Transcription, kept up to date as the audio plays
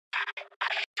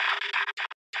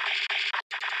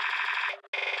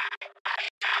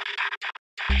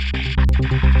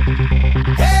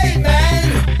Hey man!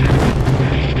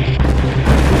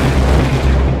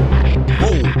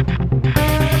 Whoa!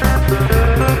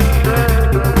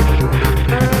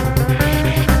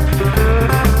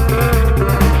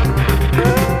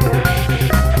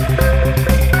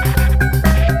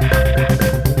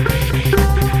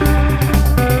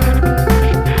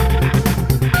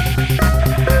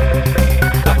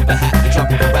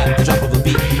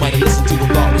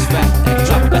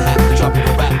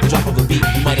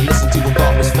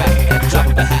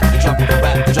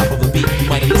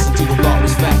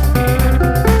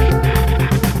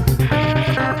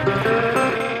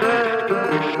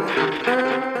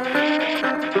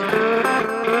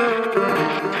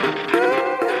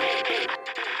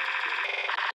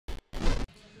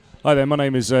 Hi there, my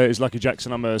name is Lucky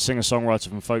Jackson. I'm a singer-songwriter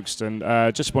from Folkestone.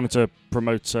 Just wanted to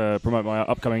promote my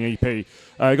upcoming EP. It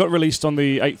got released on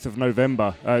the 8th of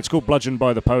November. It's called Bludgeoned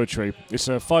by the Poetry. It's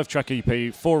a 5-track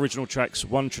EP, 4 original tracks,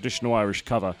 1 traditional Irish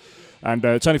cover, and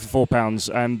it's only for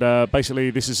 £4. And basically,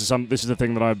 this is the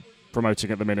thing that I'm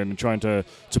promoting at the minute and trying to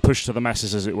push to the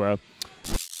masses, as it were.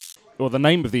 Well, the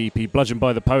name of the EP, Bludgeoned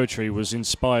by the Poetry, was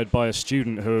inspired by a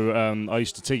student who I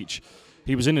used to teach.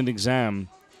 He was in an exam,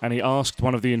 and he asked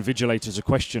one of the invigilators a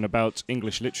question about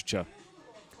English literature,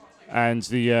 and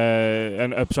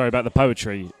about the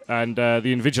poetry. And the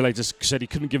invigilator said he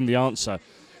couldn't give him the answer,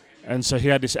 and so he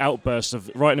had this outburst of,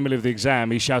 right in the middle of the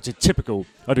exam, he shouted, "Typical!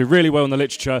 I do really well in the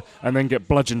literature, and then get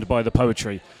bludgeoned by the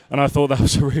poetry." And I thought that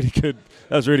was a really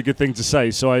good thing to say.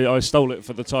 So I stole it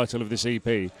for the title of this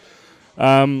EP.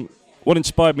 What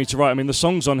inspired me to write? I mean, the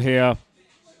songs on here.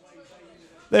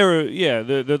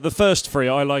 The first 3,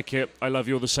 I Like It, I Love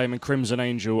You All the Same, and Crimson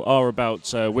Angel, are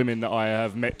about women that I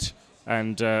have met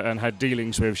and had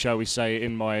dealings with, shall we say,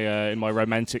 in my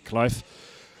romantic life.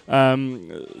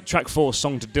 Track 4,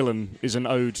 Song to Dylan, is an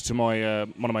ode to my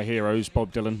one of my heroes,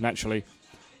 Bob Dylan, naturally.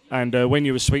 And When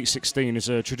You Were Sweet 16 is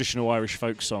a traditional Irish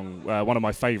folk song, one of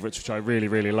my favourites, which I really,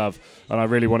 really love. And I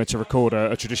really wanted to record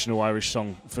a traditional Irish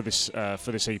song for this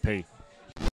EP.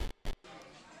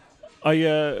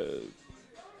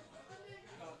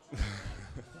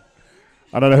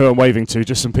 I don't know who I'm waving to,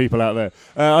 just some people out there.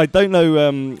 I don't know,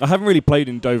 I haven't really played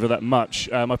in Dover that much.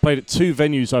 I played at 2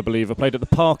 venues, I believe. I played at the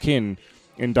Park Inn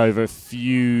in Dover a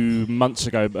few months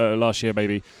ago, last year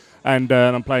maybe. And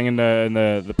I'm playing in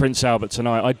the Prince Albert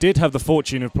tonight. I did have the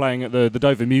fortune of playing at the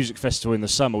Dover Music Festival in the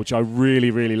summer, which I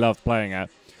really, really loved playing at.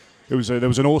 There was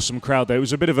an awesome crowd there. It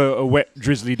was a bit of a wet,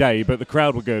 drizzly day, but the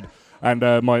crowd were good. And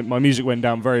my music went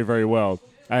down very, very well.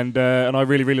 And I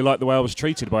really, really liked the way I was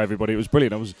treated by everybody. It was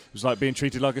brilliant. It was like being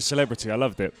treated like a celebrity. I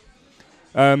loved it.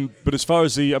 But as far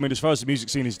as the music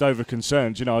scene is Dover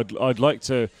concerned, you know, I'd like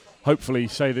to hopefully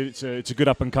say that it's a good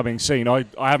up and coming scene. I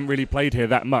haven't really played here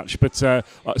that much, but so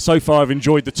far I've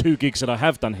enjoyed the 2 gigs that I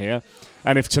have done here.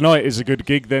 And if tonight is a good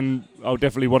gig, then I'll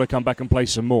definitely want to come back and play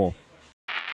some more.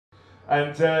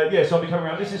 And so I'll be coming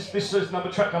around. This is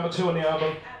track number 2 on the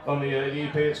album, on the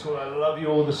EP. It's called I Love You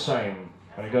All the Same.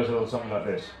 And it goes a little something like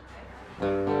this.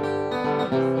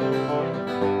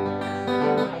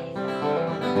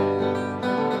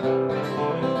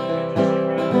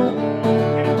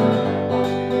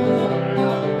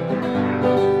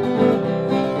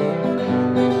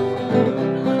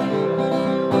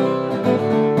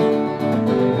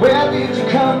 Where did you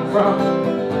come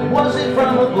from? Was it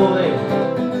from a boy?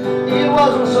 It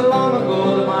wasn't so long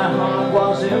ago that my heart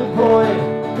was employed.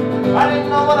 I didn't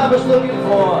know what I was looking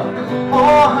for,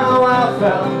 or how I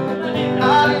felt.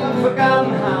 I'd even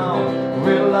forgotten how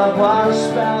real love was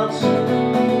spelt.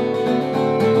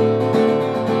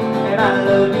 And I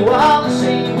love you all the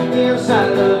same. Yes, I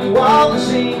love you all the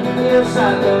same. Yes,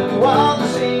 I love you all the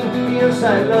same. Yes,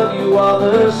 I love you all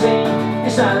the same.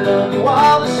 Yes, I love you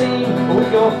all the same.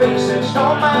 With your face etched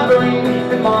on my brain,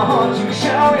 in my heart you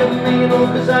shall remain. Oh,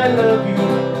 'cause I love you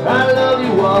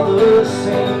all the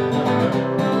same.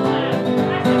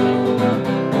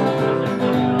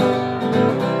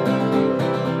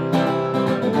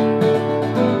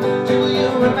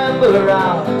 Remember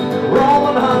our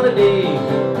Roman holiday,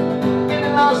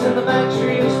 getting lost in the back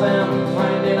streets, then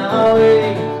finding our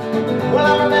way. Well,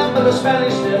 I remember the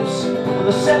Spanish steps,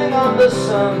 the setting of the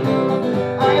sun.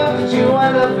 I looked at you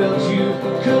and I felt you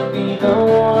could be the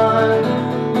one.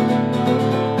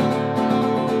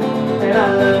 And I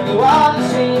love you all the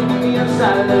same. Yes,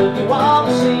 I love you all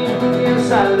the same.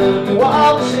 Yes, I love you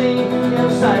all the same.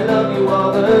 Yes, I love you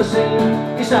all the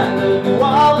same. Yes, I love you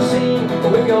all the same.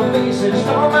 With your faces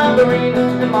on my brain,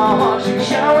 in my heart you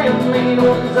shall remain.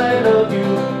 Oh, 'cause I love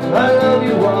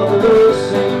you all the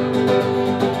same.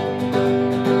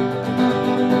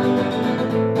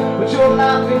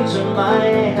 into my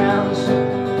hands.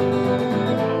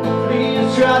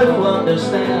 Please try to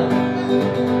understand.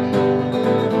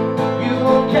 You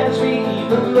won't catch me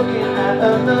even looking at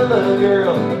another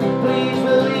girl. Please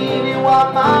believe you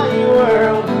are my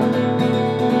world.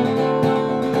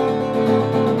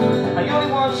 I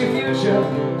only want your future,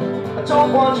 I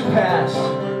don't want your past.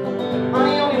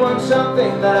 I only want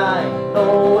something that I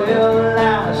know will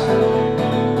last.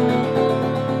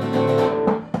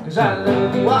 'Cause I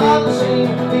love you all the same.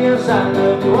 Yes, I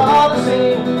love you all the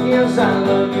same. Yes, I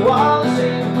love you all the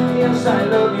same. Yes, I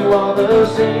love you all the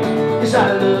same. Yes,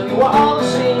 I love you all the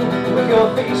same. With your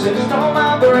faces on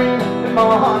my brain, in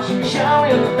my heart you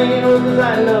shout in pain. Oh, 'cause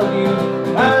I love you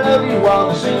all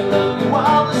the same. Love you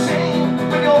all the same.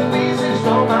 With your faces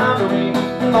on my brain,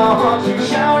 in my heart you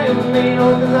shout in pain.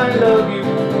 Oh, 'cause I love you.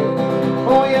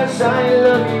 Oh yes, I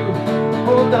love you.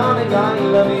 Oh darling, I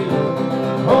love you.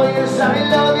 Oh yes, I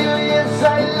love you. Yes,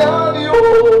 I love you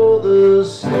all the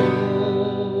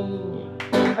same.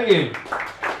 Thank you.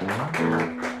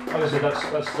 Like I said,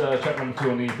 that's track number 2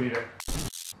 on the EP there.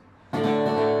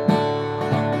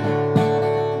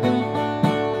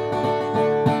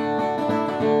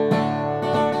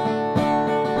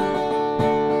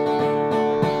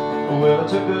 Well, I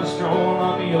took a stroll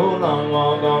on the old long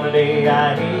walk on a day,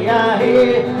 and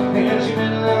she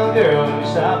met a little girl, and we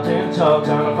stopped and talked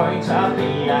on a fine top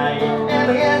day,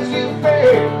 and I asked you,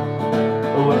 Fred,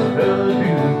 what's a fella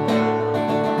do?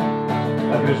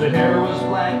 Because her hair was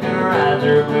black and her eyes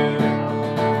are blue.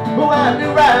 Oh, I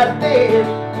knew right then,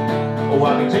 oh,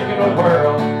 I'd be taking a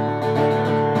whirl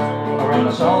around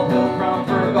the Salt Hill Prom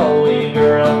for a Galway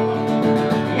girl.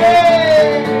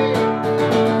 Yeah!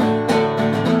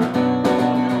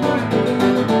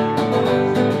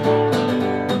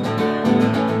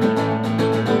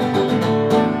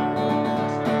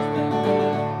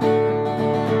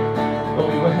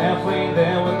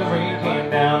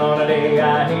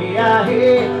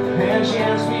 And she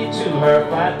asked me to her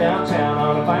flat downtown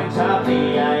on a fine top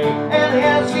day, and I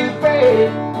asked you, Fred,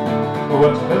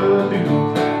 what's a fella do?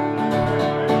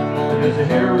 Because her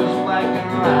hair was black and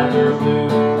her eyes are blue.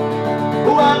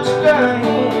 Oh, I took her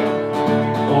hand,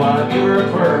 oh, I gave her a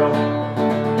twirl.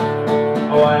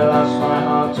 Oh, I lost my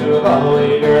heart to a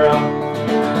Galway girl.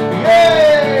 Yeah!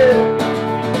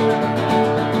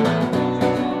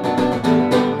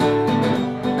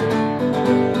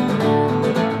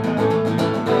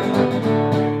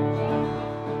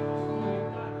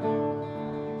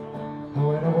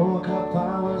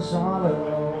 All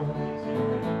alone,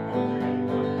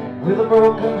 with a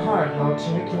broken heart, no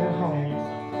ticket home.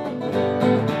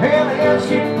 And I ask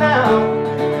you now,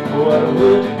 what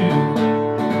would you do?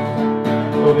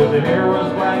 Oh, because her hair was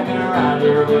black and her eyes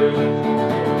were blue.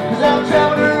 'Cause I've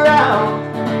traveled around,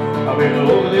 I've been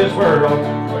all over this world.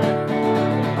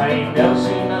 I ain't never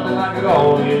seen nothing like a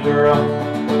Galway girl.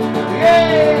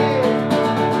 Yeah!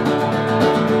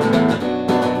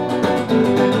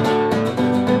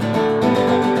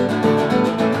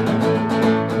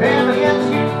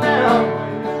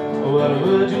 What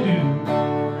would you do?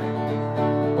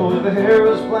 Oh, if her hair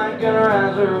was black and her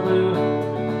eyes are blue.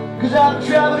 'Cause I've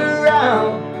traveled around,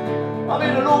 I've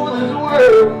been all over this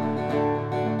world.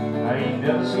 I ain't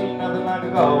never seen nothing like a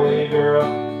Galway girl.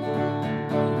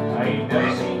 I ain't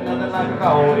never seen nothing like a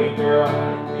Galway girl.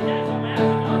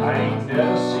 I ain't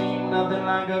never seen nothing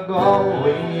like a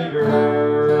Galway girl.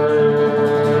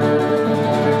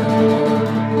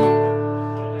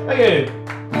 Thank you.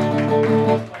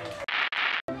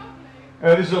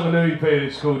 This is on the new EP,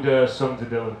 it's called Song to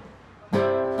Dylan.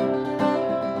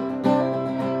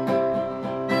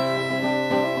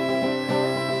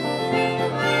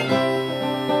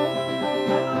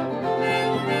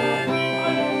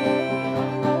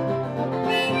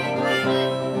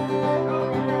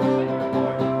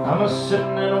 I'm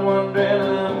sitting and wondering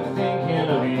and I'm thinking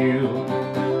of you,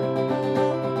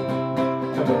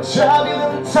 and the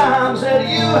turbulent times that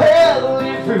you had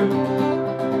lived through.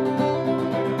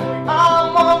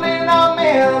 I'm wondering how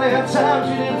many times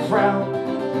you didn't frown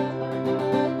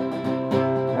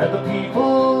at the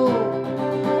people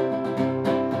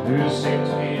who seem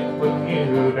to be putting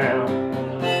you down.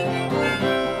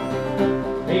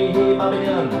 Hey, hey, Bobby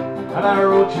Dylan, and I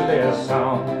wrote you this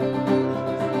song.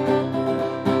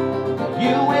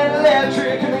 You went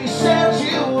electric and they said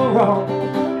you were wrong.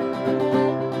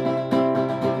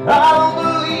 I don't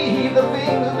believe the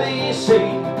things that they say.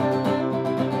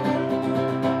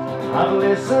 I've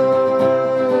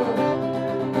listened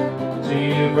to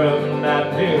you from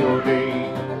that new day.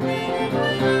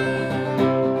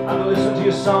 I've listened to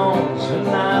your songs and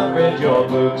I've read your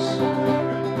books.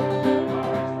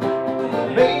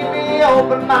 Made me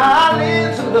open my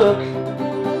eyelids and look.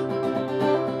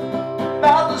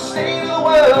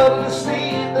 world in the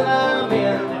state that I'm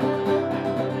in.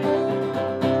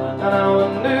 And I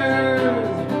wonder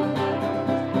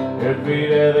if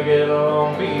we'd ever get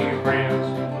along, be friends.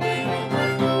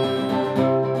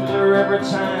 Is there ever a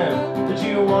time that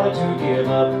you wanted to give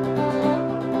up?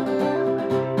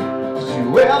 Did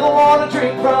you ever want to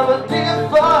drink from a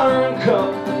different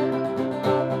cup?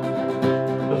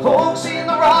 The folks in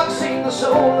the rock scene, the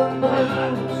soul and the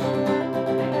blues.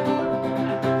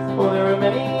 Well, there are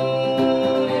many,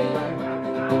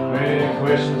 many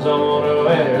questions I want to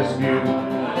ask you.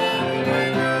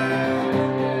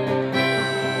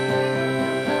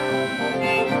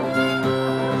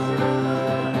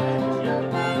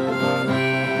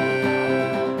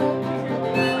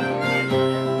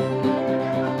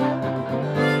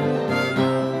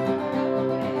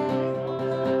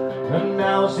 And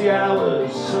now as the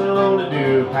hours slowly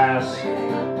do pass,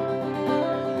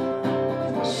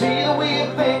 I see that we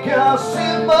think our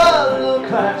simple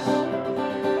class.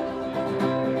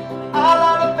 I'd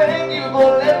like to thank you for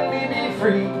letting me be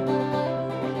free.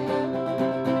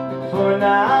 For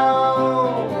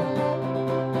now,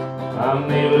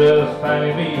 I'm able to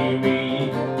finally be me.